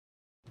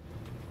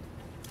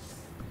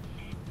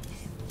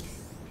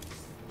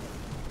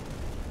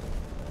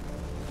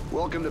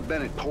Welcome to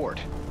Bennett Port.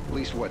 At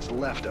least what's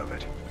left of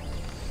it.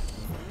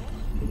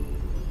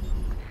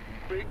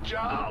 Big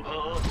job,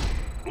 huh?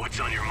 What's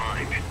on your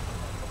mind?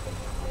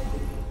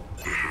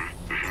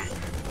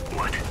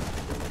 What?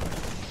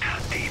 How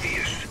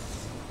devious.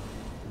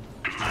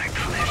 My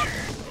pleasure.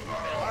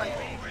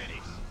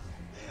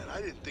 Man, I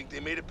didn't think they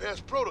made it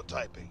past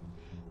prototyping.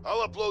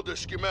 I'll upload their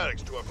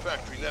schematics to our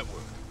factory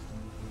network.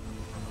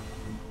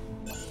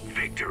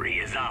 Victory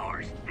is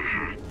ours.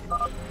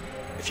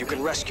 If you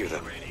can rescue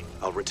them,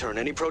 I'll return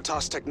any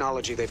Protoss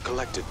technology they've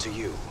collected to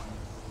you.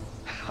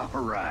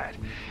 All right.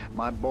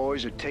 My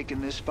boys are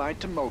taking this fight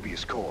to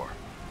Mobius Core.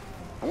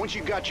 And once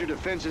you got your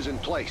defenses in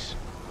place,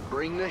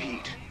 bring the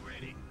heat.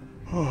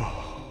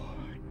 Oh,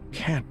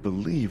 can't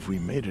believe we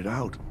made it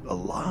out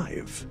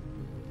alive.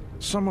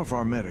 Some of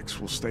our medics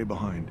will stay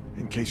behind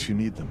in case you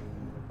need them.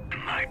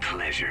 My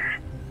pleasure.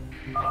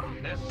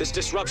 This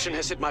disruption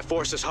has hit my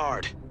forces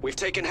hard. We've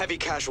taken heavy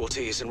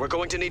casualties, and we're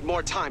going to need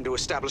more time to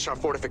establish our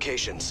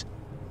fortifications.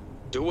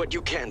 Do what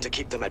you can to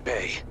keep them at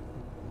bay.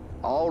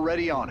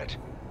 Already on it.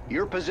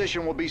 Your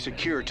position will be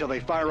secure till they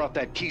fire off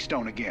that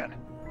keystone again.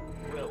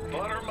 Well,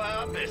 butter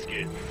my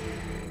biscuit.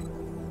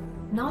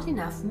 Not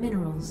enough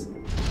minerals.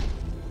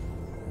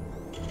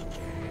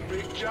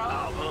 Big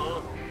job,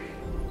 huh?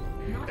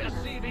 Not enough.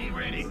 SCV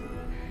ready.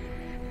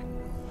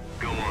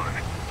 Go on.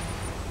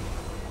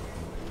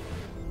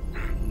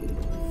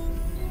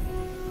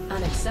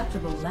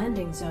 Unacceptable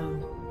landing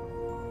zone.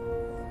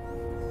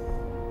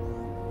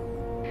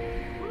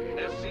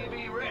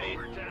 SCV ready.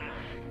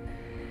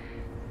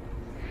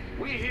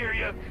 We hear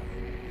you.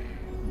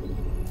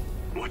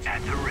 What's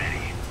at the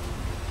ready?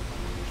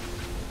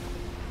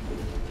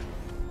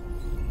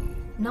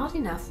 Not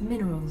enough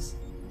minerals.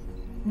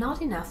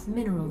 Not enough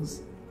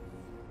minerals.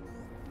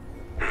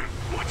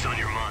 What's on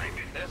your mind?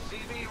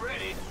 SCV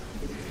ready.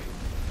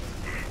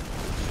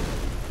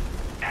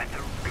 At the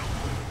go.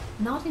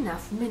 Not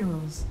enough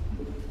minerals.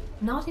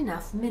 Not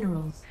enough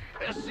minerals.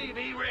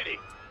 SCV ready.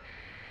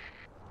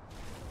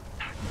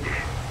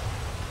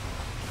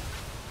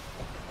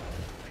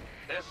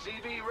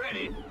 SCV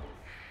ready.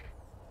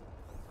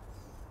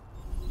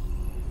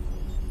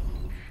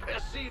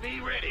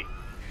 SCV ready.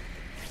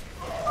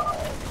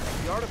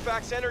 The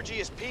artifact's energy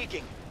is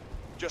peaking.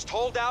 Just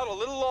hold out a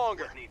little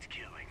longer. What needs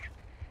killing?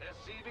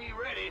 SCV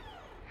ready.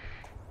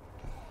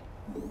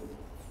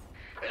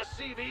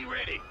 SCV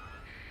ready.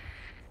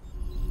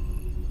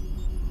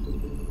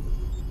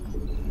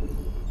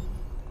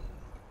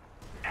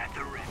 At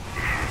the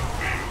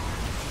ready.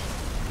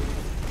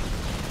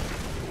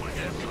 What's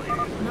that plan?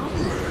 Not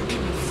enough.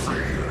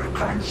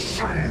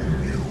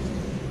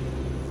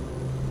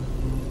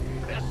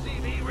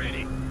 SCV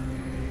ready.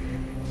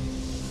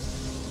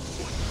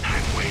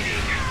 I'm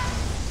waiting.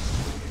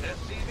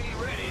 SCV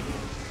ready.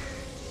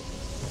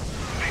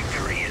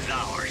 Victory is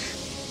ours.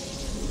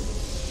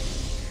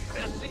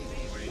 SCV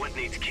ready. What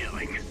needs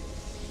killing?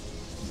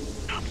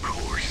 Of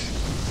course.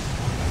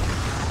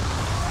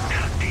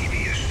 How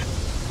devious.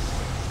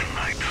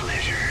 My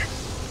pleasure.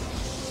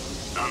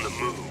 On the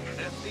move.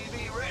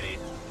 SCV ready.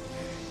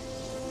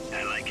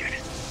 I like it.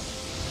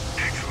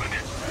 Excellent.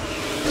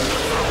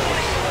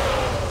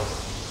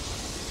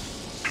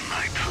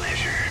 My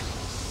pleasure.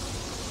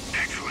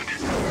 Excellent.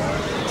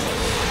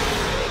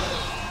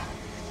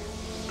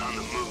 On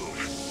the move.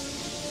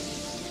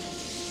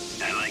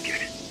 I like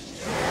it.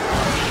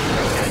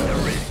 At the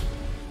ready.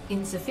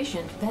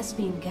 Insufficient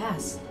Vespene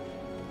gas.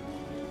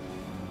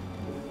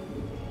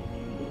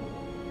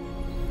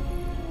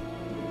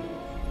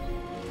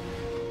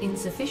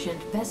 Insufficient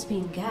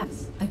Vespene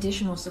gas.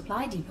 Additional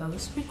supply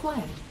depots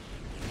required.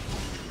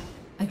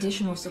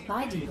 Additional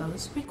supply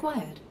depots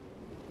required.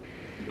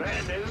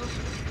 Bad news?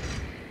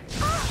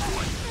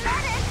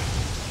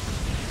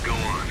 Go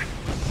on.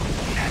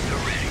 At the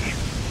ready.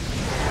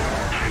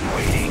 I'm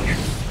waiting.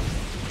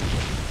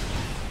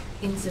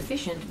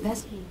 Insufficient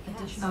Vespene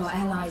gas. Our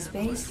allies'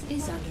 base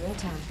is under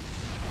attack.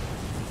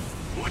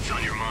 What's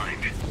on your mind?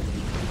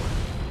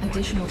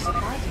 Additional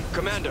supply depots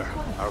Commander,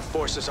 required. our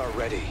forces are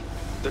ready.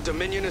 The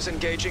Dominion is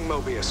engaging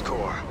Mobius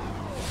Core.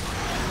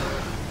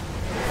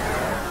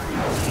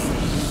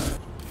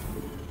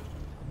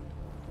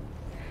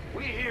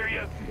 We hear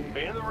you.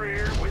 In the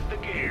rear with the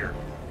gear.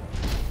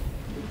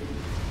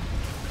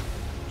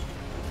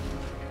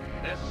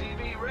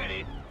 SCV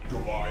ready.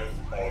 Goliath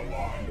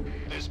online.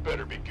 This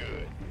better be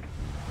good.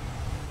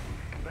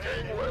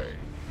 Gangway,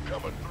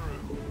 coming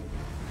through.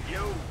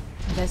 Yo.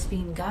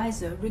 Vespene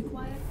geyser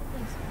required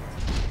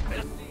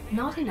replacement. SCV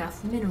Not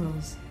enough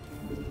minerals.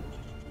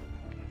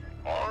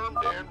 Armed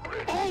and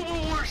ready. All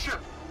will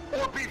worship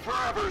or be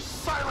forever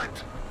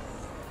silent.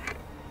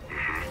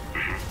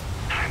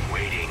 I'm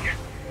waiting.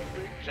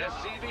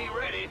 SCV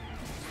ready.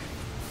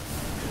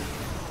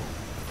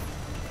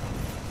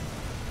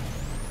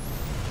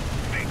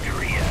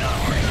 Victory is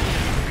ours.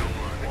 Go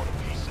on. Want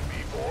a piece of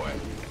me, boy?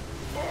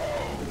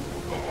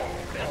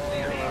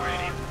 SCV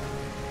ready.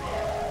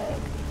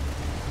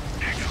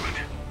 Excellent.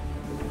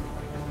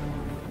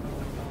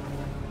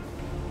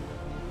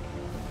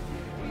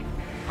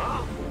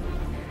 Huh?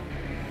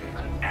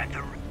 At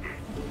the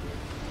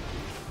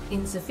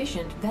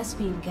Insufficient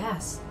Vespene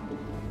gas.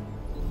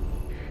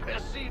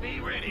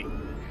 SCV ready.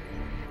 In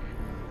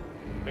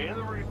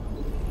the rear.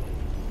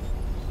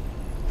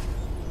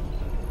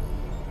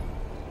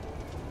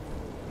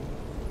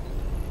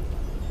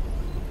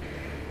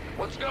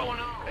 What's going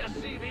on?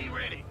 SCV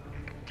ready.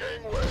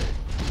 Gangway.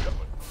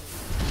 Coming.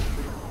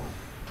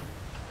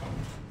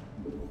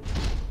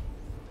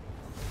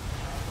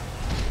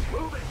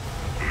 Moving.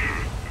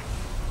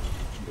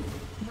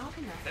 Not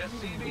enough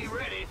SCV minerals.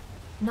 ready.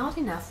 Not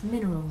enough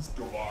minerals.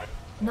 Goliath.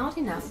 Not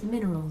enough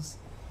minerals.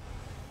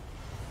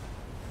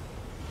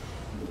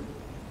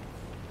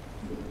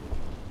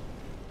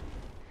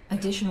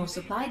 Additional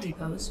supply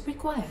depots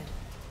required.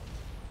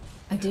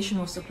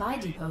 Additional supply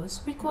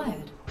depots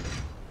required.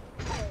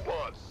 Who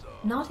wants some?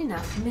 Not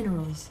enough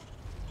minerals.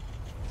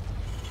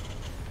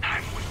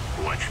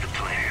 What's the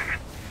plan?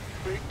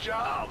 Big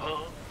job,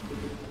 huh?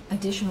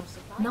 Additional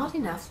supply. Not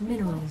enough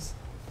minerals.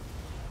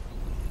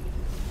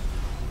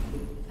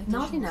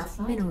 Not enough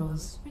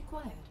minerals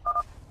required.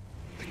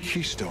 The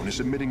Keystone is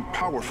emitting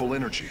powerful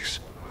energies.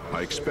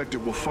 I expect it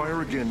will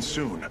fire again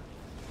soon.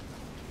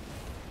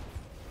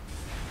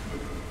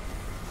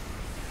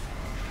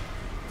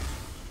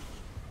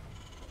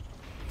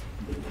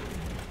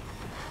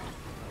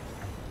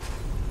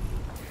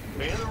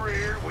 In the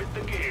rear with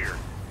the gear.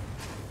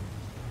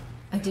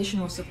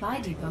 Additional supply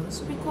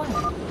depots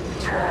required.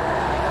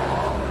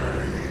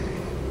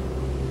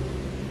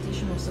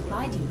 Additional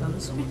supply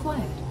depots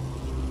required.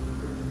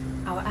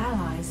 Our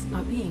allies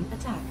are being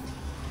attacked.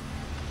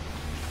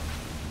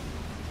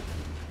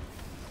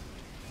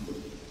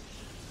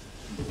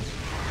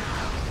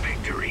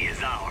 Victory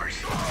is ours.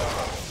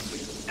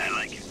 I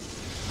like it.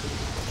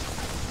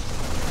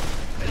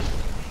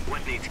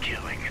 What needs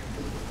killing?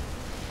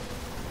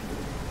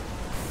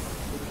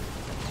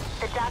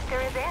 The doctor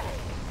is in.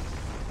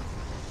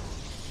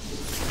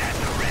 At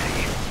the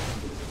ready.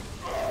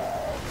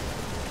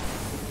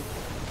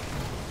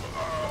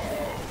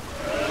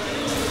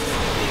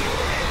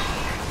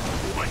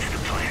 What's the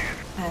plan?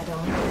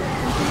 Add-on. I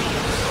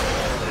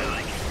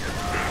like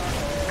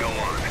it. Go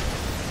on.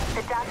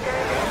 The doctor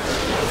is in.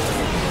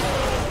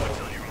 What's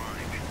on your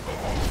mind?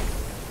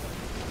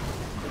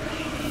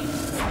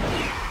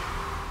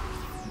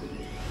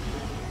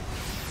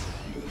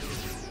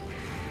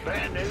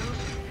 Bad news?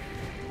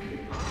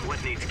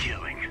 What needs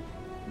killing?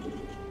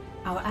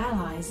 Our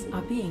allies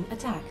are being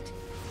attacked.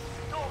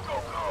 Go,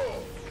 go,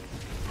 go!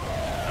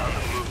 On the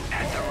move.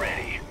 At the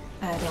ready.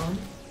 Add-on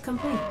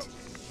complete.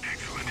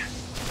 Excellent.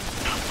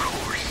 Of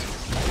course.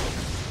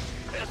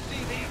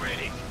 SCV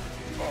ready.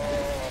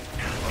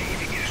 Not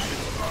needing it.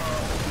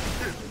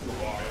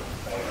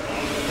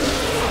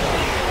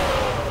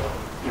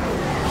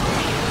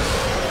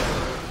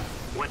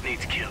 What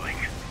needs killing?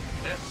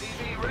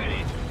 SCV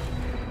ready.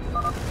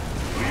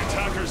 The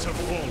attackers have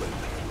fallen.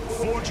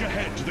 Forge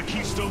ahead to the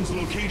Keystone's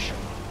location.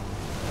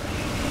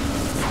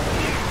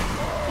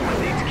 What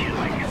needs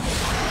killing?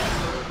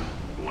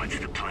 What's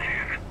the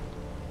plan?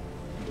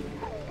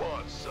 Who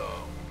wants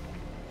some?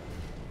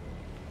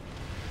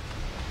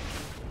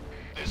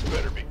 This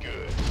better be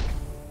good.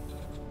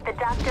 The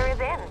doctor is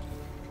in.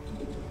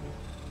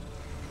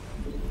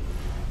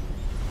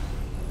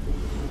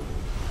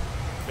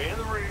 In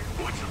the rear.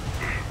 What's up?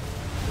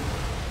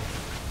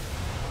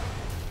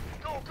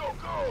 Go, go,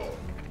 go!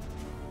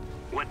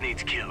 What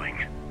needs killing?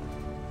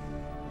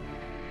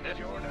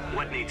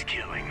 What needs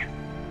killing?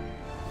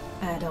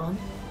 Add-on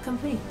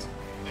complete.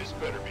 This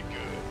better be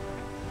good.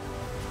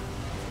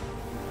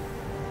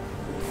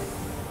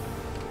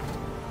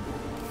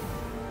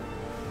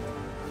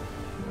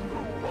 Who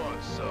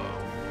wants some?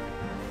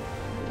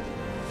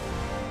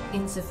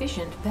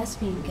 Insufficient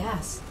Vespene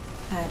gas.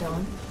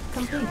 Add-on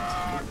complete.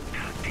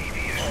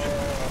 Devious.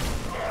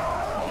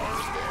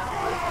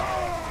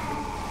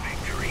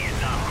 Victory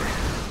is ours.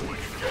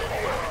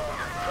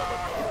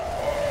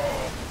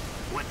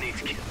 What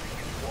needs killing?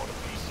 Want a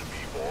piece of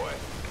me, boy?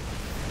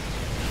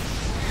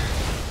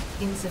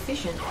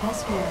 Insufficient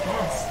Vespene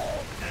gas.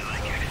 I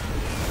like it.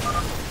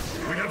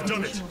 We have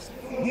done it.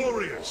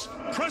 Warriors,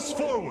 press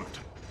forward.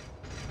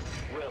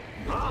 Well,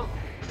 huh?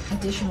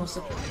 Additional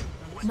supply.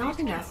 Not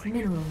enough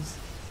minerals.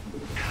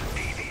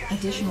 Devious.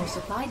 Additional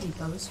supply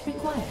depots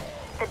required.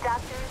 The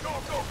doctor is Go,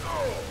 go,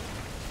 go!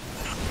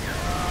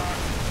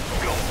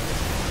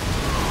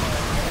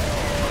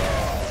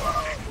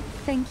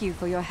 Thank you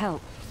for your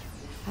help.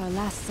 Our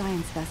last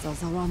science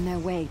vessels are on their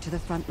way to the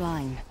front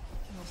line.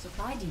 Additional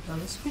supply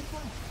depots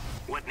required.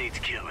 What needs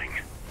killing?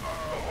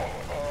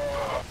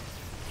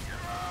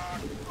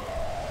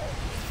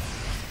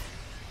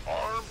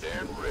 Armed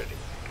and ready.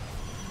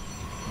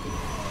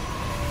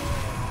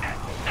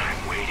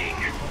 I'm waiting.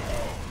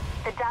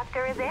 The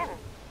doctor is in.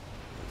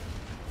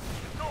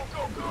 Go,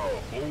 go, go!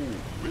 Oh,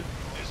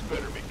 this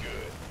better be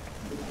good.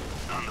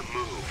 On the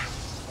move.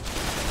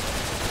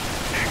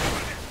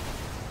 Excellent.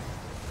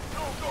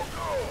 Go, go,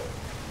 go!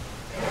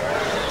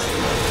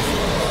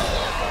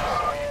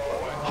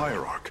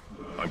 Hierarch,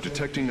 I'm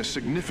detecting a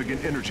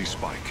significant energy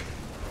spike.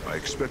 I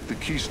expect the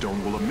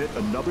Keystone will emit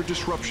another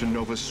disruption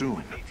nova soon.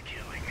 Needs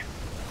killing.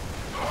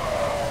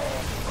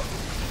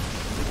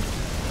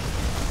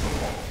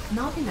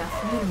 Not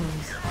enough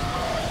minerals.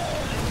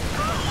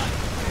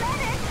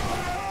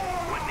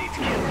 What needs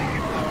killing?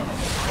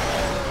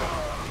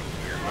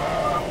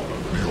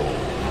 Your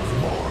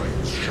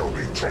minds shall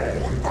be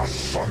torn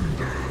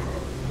asunder.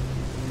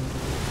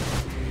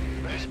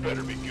 This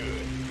better be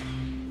good.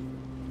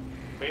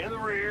 In the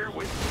rear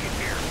with me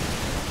here.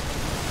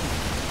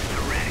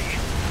 They're ready.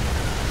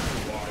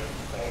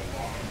 Goliath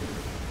online.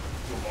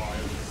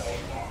 Goliath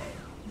online.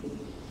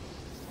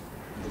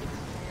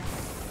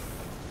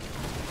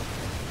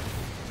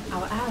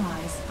 Our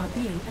allies are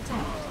being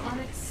attacked.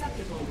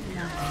 Unacceptable,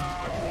 Commander.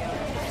 We are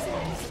at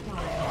maximum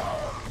supply.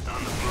 On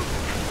the move.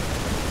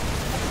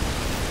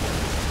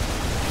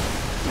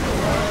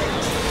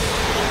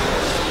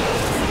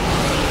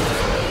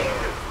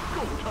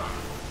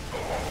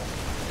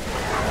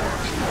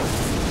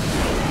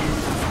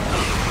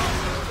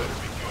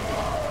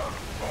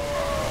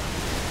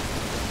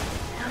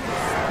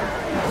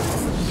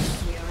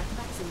 We are at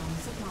maximum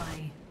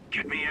supply.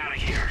 Get me out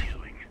of here.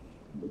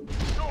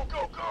 Go,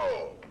 go,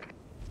 go!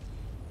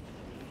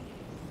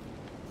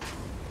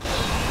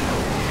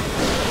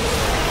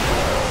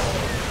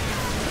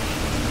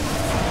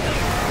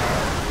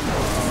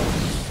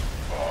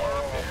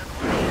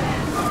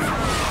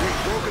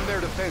 We've broken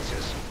their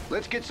defenses.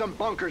 Let's get some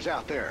bunkers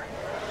out there.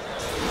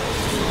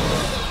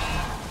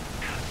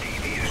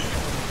 Devious.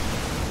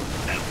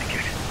 That'll be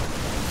good.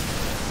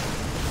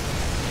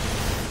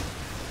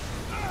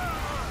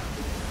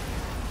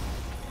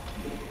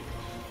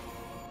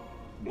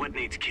 What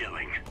needs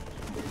killing?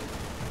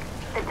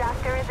 The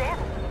doctor is in.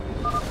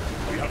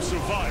 We have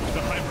survived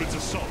the hybrid's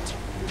assault.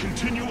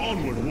 Continue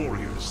onward,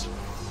 warriors.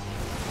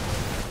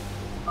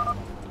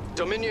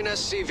 Dominion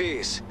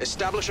SCVs,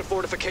 establish a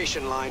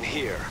fortification line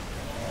here.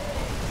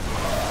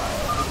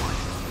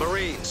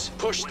 Marines,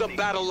 push the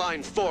battle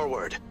line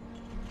forward.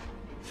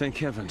 Thank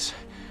heavens.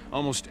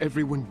 Almost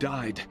everyone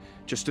died.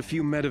 Just a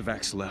few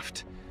medevacs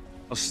left.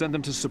 I'll send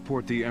them to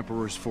support the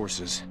Emperor's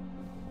forces.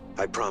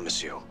 I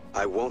promise you,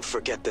 I won't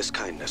forget this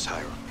kindness,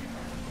 Hiram.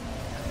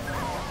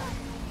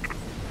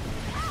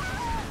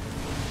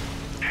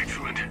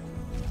 Excellent.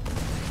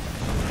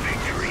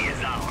 Victory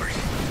is ours.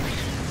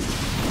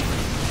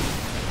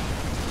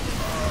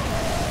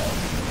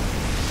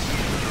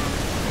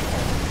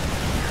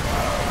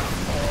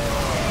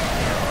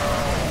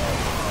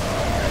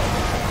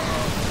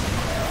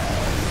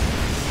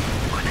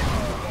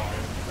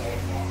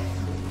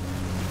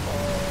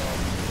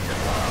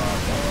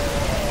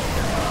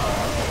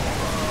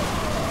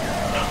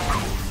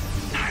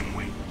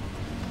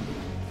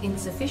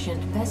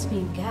 Insufficient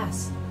Vespene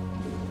gas.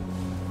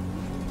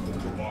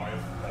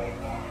 Goliath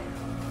online.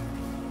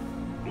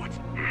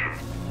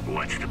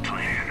 What's the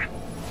plan?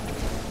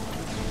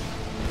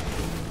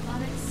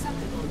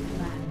 Unacceptable,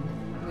 Command.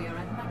 We are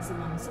at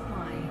maximum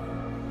supply.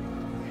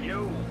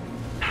 Yo.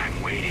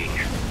 I'm waiting.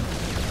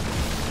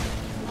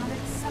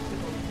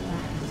 Unacceptable,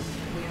 Command.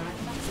 We are at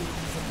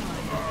maximum supply.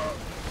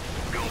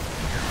 Go.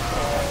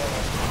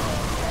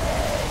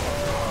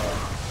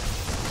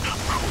 Of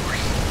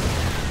course.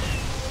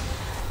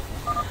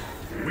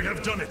 We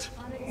have done it.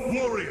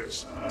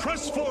 Warriors,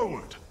 press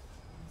forward.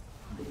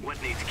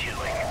 What needs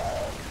killing?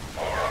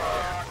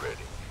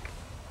 Ready.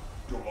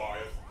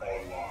 Goliath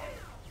online.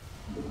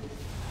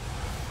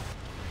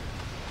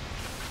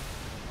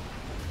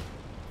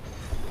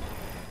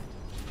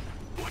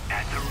 What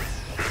at the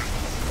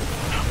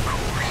Of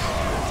course.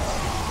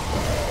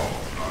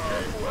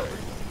 Gateway.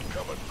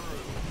 Coming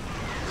through.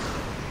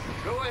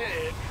 Go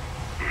ahead.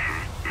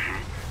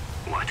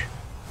 What?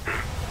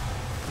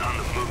 On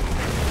the move.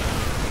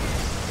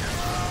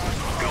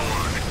 Go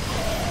on.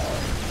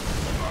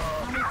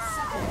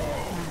 Unacceptable,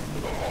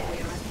 Command. We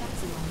are at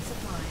maximum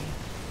supply.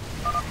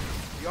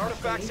 The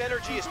artifact's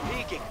energy is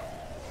peaking.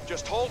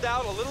 Just hold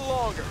out a little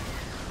longer.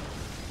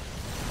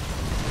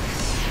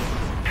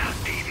 How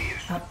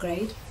devious.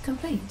 Upgrade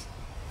complete.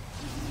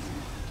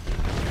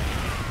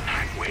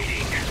 I'm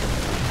waiting.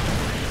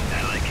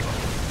 I like it.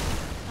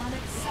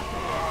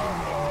 Unacceptable,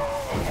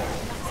 Command. We are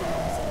at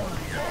maximum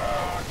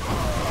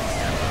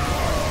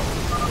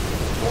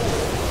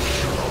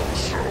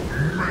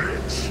Submit.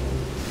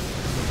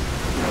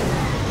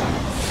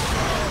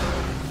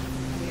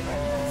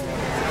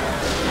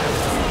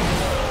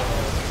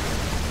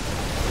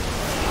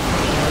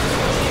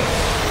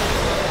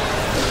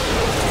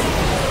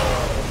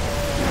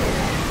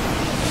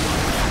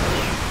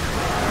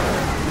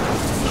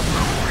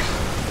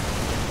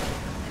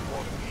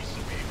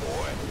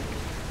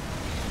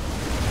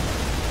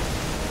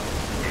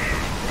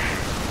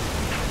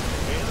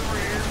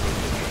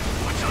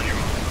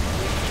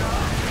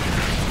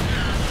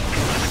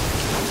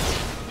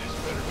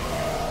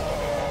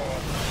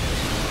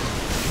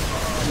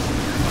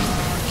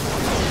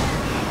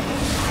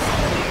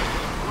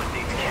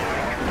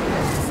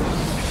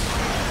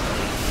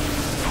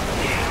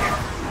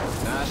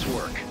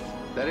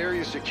 That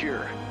area's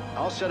secure.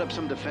 I'll set up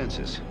some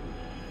defenses.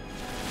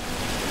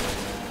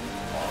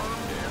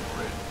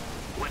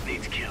 What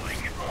needs killing?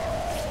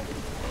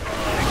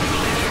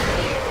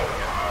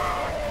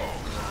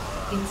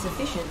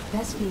 Insufficient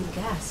Vespene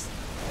gas.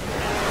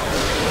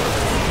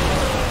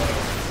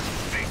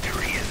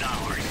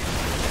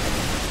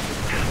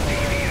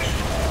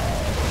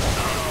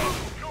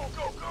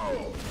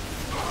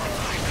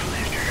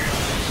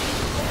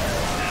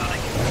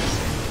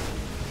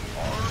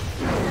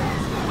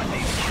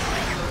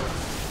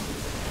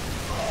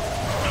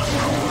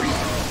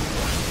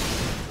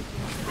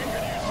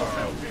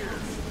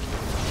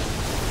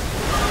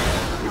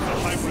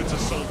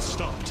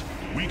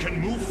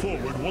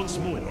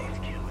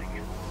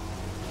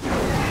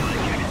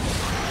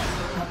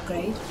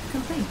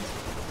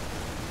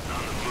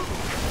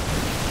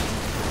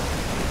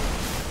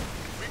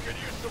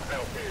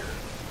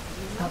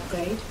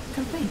 Upgrade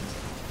complete.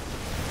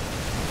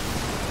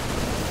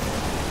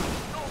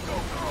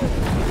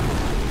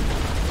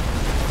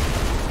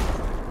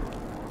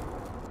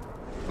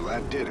 Well,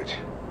 that did it.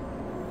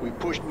 We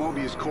pushed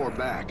Mobius Core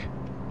back.